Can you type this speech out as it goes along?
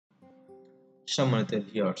সম্মানিত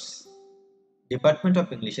viewers, department of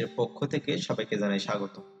ইংলিশের পক্ষ থেকে সবাইকে জানাই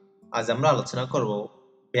স্বাগত। আজ আমরা আলোচনা করব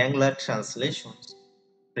Bangla translations,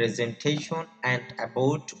 presentation and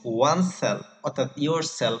about oneself অর্থাৎ your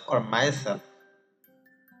self or my self,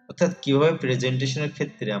 অর্থাৎ কিভাবে প্রেজেন্টেশনের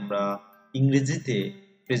ক্ষেত্রে আমরা ইংরেজিতে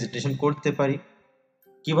প্রেজেন্টেশন করতে পারি,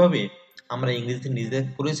 কিভাবে আমরা ইংরেজিতে নিজেদের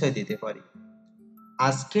পরিচয় দিতে পারি।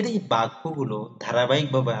 আজকের এই বাক্যগুলো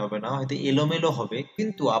ধারাবাহিকভাবে হবে না, হয়তো এলোমেলো হবে,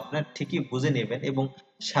 কিন্তু আপনার ঠিকই বুঝে নেবেন এবং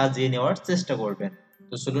সাজিয়ে নেওয়ার চেষ্টা করবেন।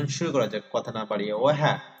 তো চলুন শুরু করা যাক, কথা না বাড়িয়ে। ও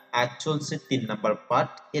হ্যাঁ, আজ চলছে 3 নাম্বার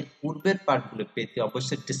পার্ট। এর পূর্বের পার্টগুলো পেতে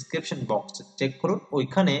অবশ্যই ডিসক্রিপশন বক্সে চেক করুন,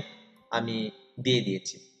 ওইখানে আমি দিয়ে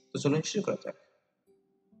দিয়েছি। তো চলুন শুরু করা যাক।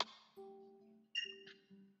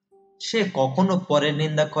 সে কখনো পরের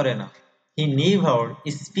নিন্দা করে না। He never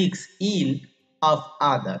speaks ill of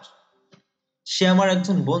other. সে আমার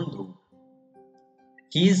একজন বন্ধু।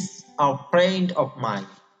 He is a friend of mine.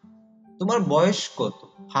 তোমার বয়স কত?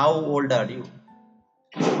 How old are you?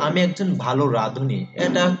 আমি একজন ভালো রাঁধুনি।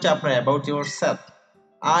 এটা হচ্ছে আপনার about your self.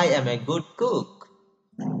 I am a good cook.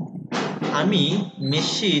 আমি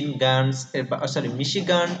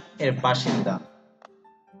মিশিগান এর বাসিন্দা।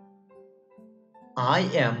 I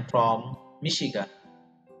am from Michigan.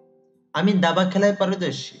 আমি দাবা খেলায়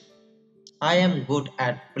পারদর্শী। I am good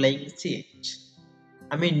at playing chess.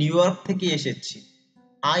 আমি নিউ ইয়র্ক থেকে এসেছি।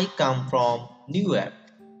 I come from new York.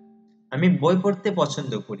 আমি বই পড়তে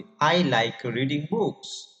পছন্দ করি। I like reading books.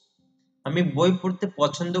 আমি বই পড়তে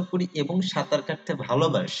পছন্দ করি এবং সাঁতার কাটতে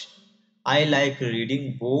ভালোবাসি। I like reading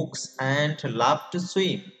books and love to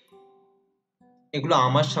swim. এগুলো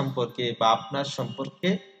আমার সম্পর্কে বা আপনার সম্পর্কে,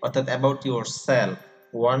 অর্থাৎ about your self,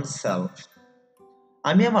 one self.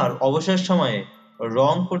 আমি আমার অবসর সময়ে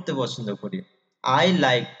রং করতে পছন্দ করি। I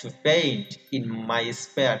like to paint in my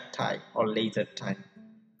spare time or leisure time.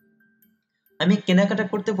 আমি কেনাকাটা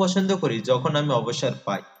করতে পছন্দ করি যখন আমি অবসর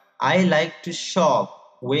পাই। I like to shop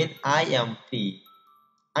when I am free.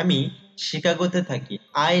 আমি শিকাগোতে থাকি।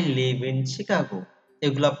 I live in Chicago.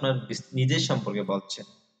 এগুলো আপনার নিজের সম্পর্কে বলছেন।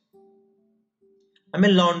 আমি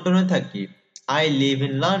লন্ডনে থাকি। I live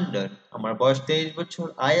in London. আমার বয়স 23 বছর।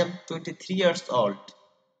 I am 23 years old.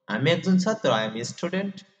 আমি একজন ছাত্র। I am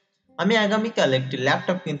student. আমি আগামীকাল একটি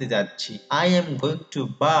ল্যাপটপ কিনতে যাচ্ছি। I am going to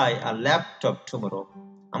by a laptop tomorrow.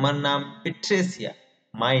 আমার নাম পেট্রেসিয়া।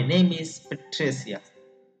 My name is পেট্রেসিয়া।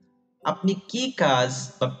 আপনি কি কাজ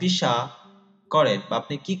বা পেশা করেন বা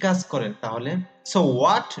আপনি কি কাজ করেন তাহলে? So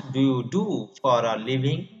what do you do for a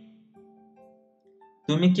living?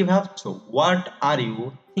 তুমি কি ভাবছো? What are you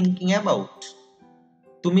thinking about?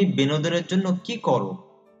 তুমি বিনোদনের জন্য কি করো?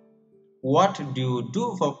 What do you do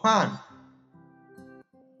for fun?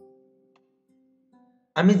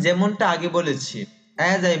 আমি যেমনটা আগে বলেছি,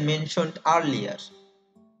 অ্যাজ আই মেনশনড আর্লিয়ার,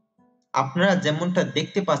 আপনারা যেমনটা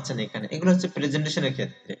দেখতে পাচ্ছেন এখানে, এগুলো হচ্ছে প্রেজেন্টেশনের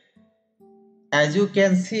ক্ষেত্রে। As you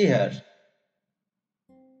can see here,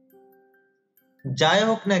 যাই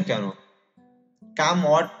হোক না কেন, কাম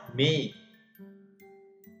হোয়াট মে।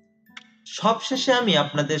 সবশেষে আমি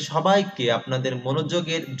আপনাদের সবাইকে আপনাদের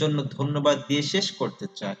মনোযোগের জন্য ধন্যবাদ দিয়ে শেষ করতে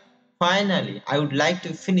চাই। Finally I would like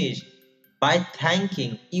to finish by thanking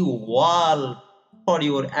you all for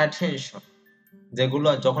your attention. যেগুলো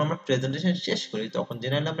যখন আমরা প্রেজেন্টেশন শেষ করি তখন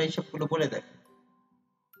জেনারেলি আমরা এইসবগুলো বলে থাকি।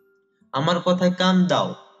 আমার কথায় কান দাও,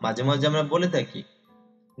 মাঝে মাঝে আমরা বলে থাকি।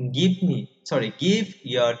 Give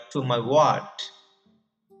year to my word.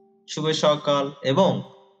 শুভ সকাল এবং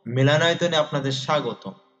মিলনায়তনে আপনাদের স্বাগত।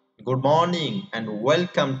 Good morning and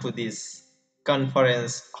welcome to this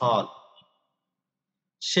conference hall.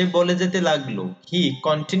 সে বলে যেতে লাগলো, হি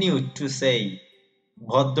কন্টিনিউড টু সেই।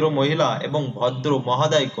 ভদ্র মহিলা এবং ভদ্র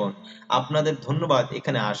মহোদয়গণ, আপনাদের ধন্যবাদ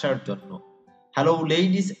এখানে আসার জন্য। Hello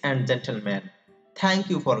ladies and gentleman, thank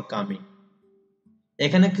you for coming.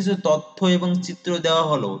 এখানে কিছু তথ্য এবং চিত্র দেওয়া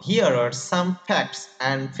হলো। Here R some facts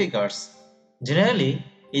and figures. Generally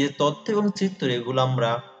এই যে তথ্য এবং চিত্র, এগুলো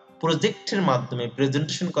আমরা প্রজেক্টের মাধ্যমে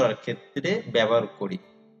প্রেজেন্টেশন করার ক্ষেত্রে ব্যবহার করি।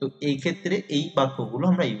 তো এই ক্ষেত্রে এই বাক্যগুলো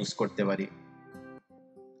আমরা ইউজ করতে পারি।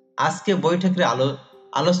 আজকে বৈঠকের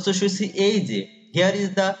আলোচ্যসূচি এই যে, here is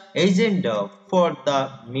the agenda for the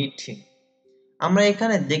meeting. আমরা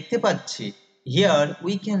এখানে দেখতে পাচ্ছি, হিয়ার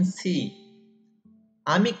উই ক্যান সি।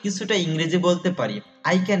 আমি কিছুটা ইংরেজি বলতে পারি।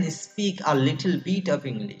 I can speak a little bit of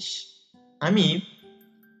English.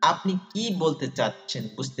 আপনি কি বলতে চাচ্ছেন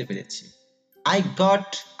বুঝতে পেরেছি।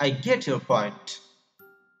 I get your point.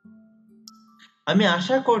 আমি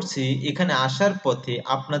আশা করছি এখানে আসার পথে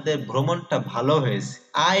আপনাদের ভ্রমণটা ভালো হয়েছে।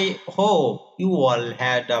 I hope you all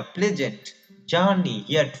had a pleasant journey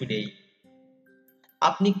here today.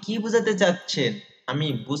 আপনি কি বোঝাতে চাচ্ছেন? আমি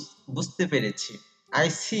বুঝতে পেরেছি। I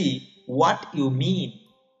C what you mean.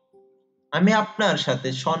 আমি আপনার সাথে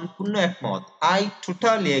সম্পূর্ণ একমত। I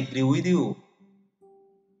totally agree with you.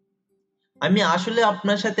 আমি আসলে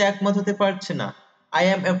আপনার সাথে একমত হতে পারছি না। I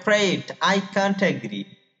am afraid I can't agree.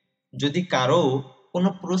 যদি কারো কোনো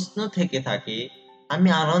প্রশ্ন থেকে থাকে আমি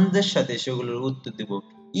আনন্দের সাথে সেগুলোর উত্তর দেব।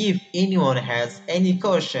 If anyone has any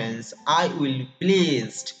questions, I will be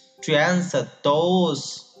pleased to answer those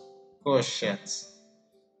questions.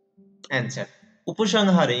 Answer.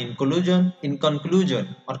 উপসংহারে in conclusion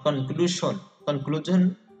or conclusion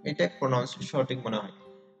এটা pronunciation সঠিক মনে হয়।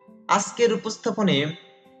 আজকের উপস্থাপনে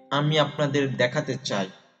আমি আপনাদের দেখাতে চাই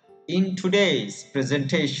in today's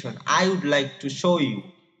presentation I would like to show you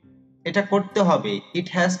এটা করতে হবে it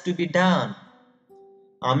has to be done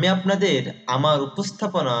আমি আপনাদের আমার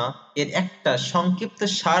উপস্থাপনা এর একটা সংক্ষিপ্ত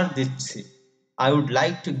সার দিচ্ছি I would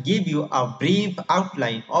like to give you a brief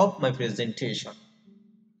outline of my presentation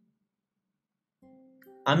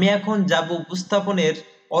আমি এখন যাব উপস্থাপনের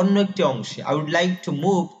অন্য একটি অংশে I would like to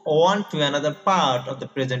move on to another part of the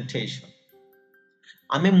presentation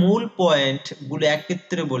আমি মূল পয়েন্ট গুলো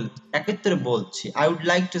একত্রে বলছি I would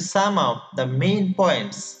like to sum up the main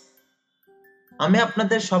points আমি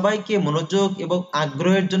আপনাদের সবাইকে মনোযোগ এবং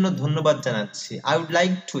আগ্রহের জন্য ধন্যবাদ জানাচ্ছি I would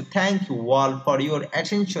like to thank you all for your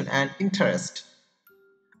attention and interest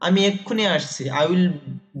আমি এক্ষুনি আসছি I will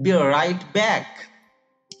be right back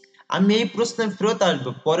আমি এই প্রশ্নে ফেরত আসব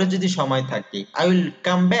পরে যদি সময় থাকে I will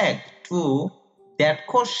come back to that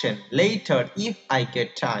question later if I get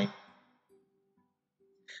time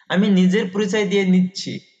আমি নিজের পরিচয় দিয়ে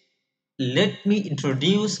নিচ্ছি Let me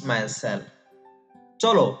introduce myself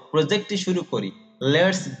চলো প্রজেক্টটি শুরু করি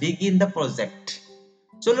Let's begin the project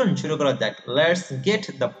চলুন শুরু করা যাক Let's get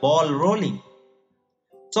the ball rolling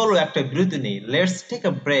চলো একটা বিরতি নেই Let's take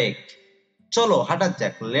a break চলো হাঁটা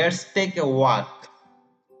যাক Let's take a walk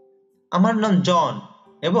আমার নাম জন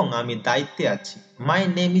এবং আমি দায়িত্বে আছি My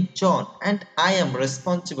name is John and I am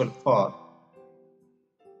responsible for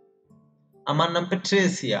আমার নাম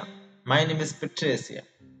পেট্রিসিয়া My name is Patricia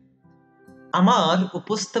আমার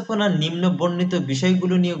উপস্থাপনা নিম্ন বর্ণিত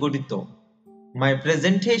বিষয়গুলো নিয়ে গঠিত My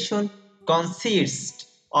presentation consists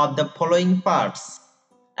of the following parts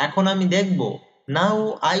এখন আমি দেখব Now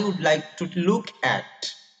I would like to look at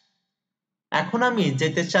এখন আমি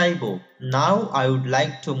যেতে চাইবো Now I would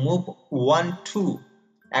like to move on to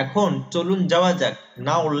এখন চলুন যাওয়া যাক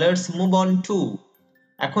Now let's move on to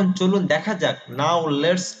এখন চলুন দেখা যাক Now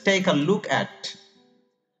let's take a look at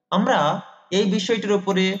আমরা এই বিষয়টির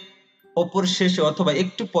উপর শেষে অথবা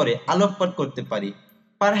একটু পরে আলোকপাত করতে পারি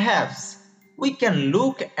Perhaps we can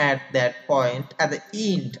look at that point at the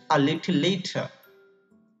end a little later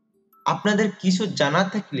আপনাদের কিছু জানা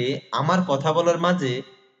থাকলে আমার কথা বলার মাঝে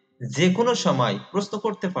যে কোনো সময় প্রশ্ন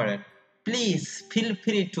করতে পারেন Please feel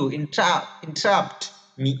free to interrupt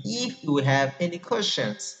me if you have any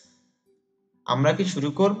questions আমরা কি শুরু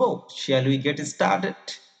করব Shall we get started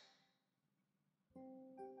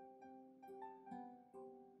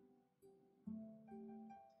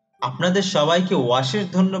আপনাদের সবাইকে অশেষ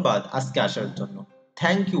ধন্যবাদ আজকে আসার জন্য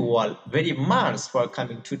Thank you all very much for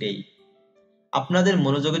coming today আপনাদের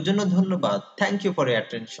মনোযোগের জন্য ধন্যবাদ Thank you for your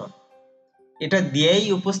attention এটা দিয়েই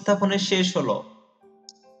উপস্থাপনা শেষ হলো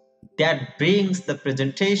That brings the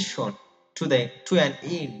presentation to an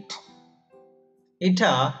end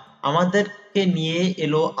এটা আমাদেরকে নিয়ে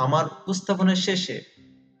এলো আমার উপস্থাপনার শেষে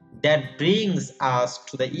That brings us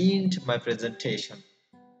to the end my presentation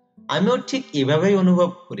আমিও ঠিক এভাবেই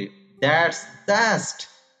অনুভব করি That's just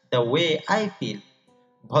the way I feel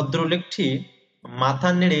ভদ্রলোকটি মাথা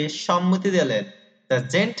নেড়ে সম্মতি দিলেন The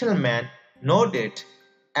gentleman nodded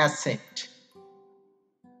assent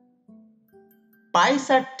পাই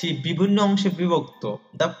চার্টটি বিভিন্ন অংশে বিভক্ত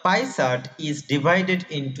The pie chart is divided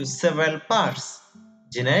into several parts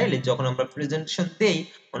generally যখন আমরা প্রেজেন্টেশন দেই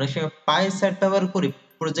অনেক সময় পাই চার্ট ব্যবহার করি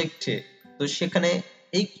প্রজেক্টে তো সেখানে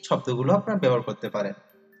এই শব্দগুলো আপনারা ব্যবহার করতে পারেন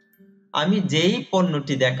আমি যেই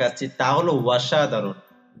পণ্যটি দেখাচ্ছি তা হলো অসাধারণ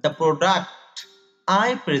The product I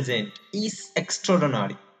present is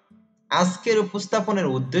extraordinary আজকের উপস্থাপনের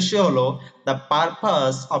উদ্দেশ্য হলো The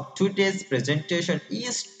purpose of today's presentation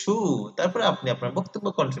is to তারপরে আপনি আপনার বক্তব্য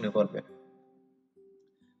কন্টিনিউ করবেন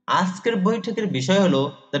আজকের বৈঠকের বিষয় হলো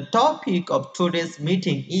The topic of today's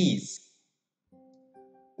meeting is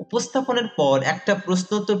উপস্থাপনের পর একটা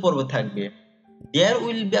প্রশ্নোত্তর পর্ব থাকবে There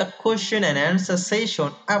will be a question and answer session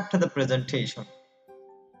after the presentation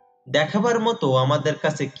দেখাবার মতো আমাদের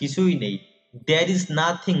কাছে কিছুই নেই There is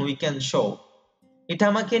nothing we can show এটা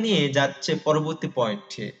আমাকে নিয়ে যাচ্ছে পরবর্তী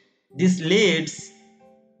পয়েন্টে This leads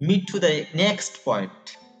me to the next point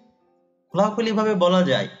খোলাখুলিভাবে বলা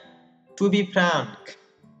যায় To be frank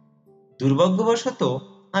দুর্ভাগ্যবশত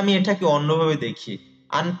আমি এটাকে অন্যভাবে দেখি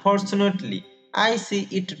Unfortunately, I see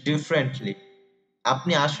it differently.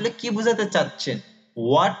 আপনি আসলে কি বোঝাতে চাচ্ছেন?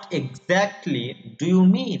 What exactly do you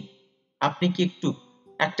mean? আপনি কি একটু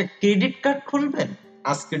একটা ক্রেডিট কার্ড খুলবেন?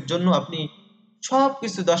 আজকের জন্য আপনি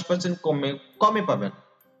সবকিছু 10% কমে পাবেন।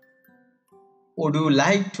 Would you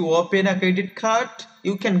like to open a credit card?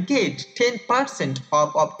 You can get 10%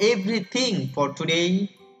 off of everything for today.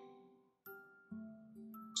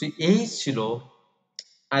 So এই ছিল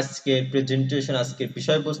আজকের প্রেজেন্টেশন, আজকের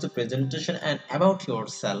বিষয়বস্তু presentation and about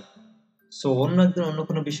yourself. So অন্য একদিন অন্য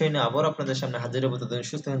কোনো বিষয় নিয়ে আবার আপনাদের সামনে হাজির হবো। ততদিন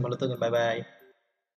সুস্থ থাকুন, ভালো থাকুন, বাই বাই।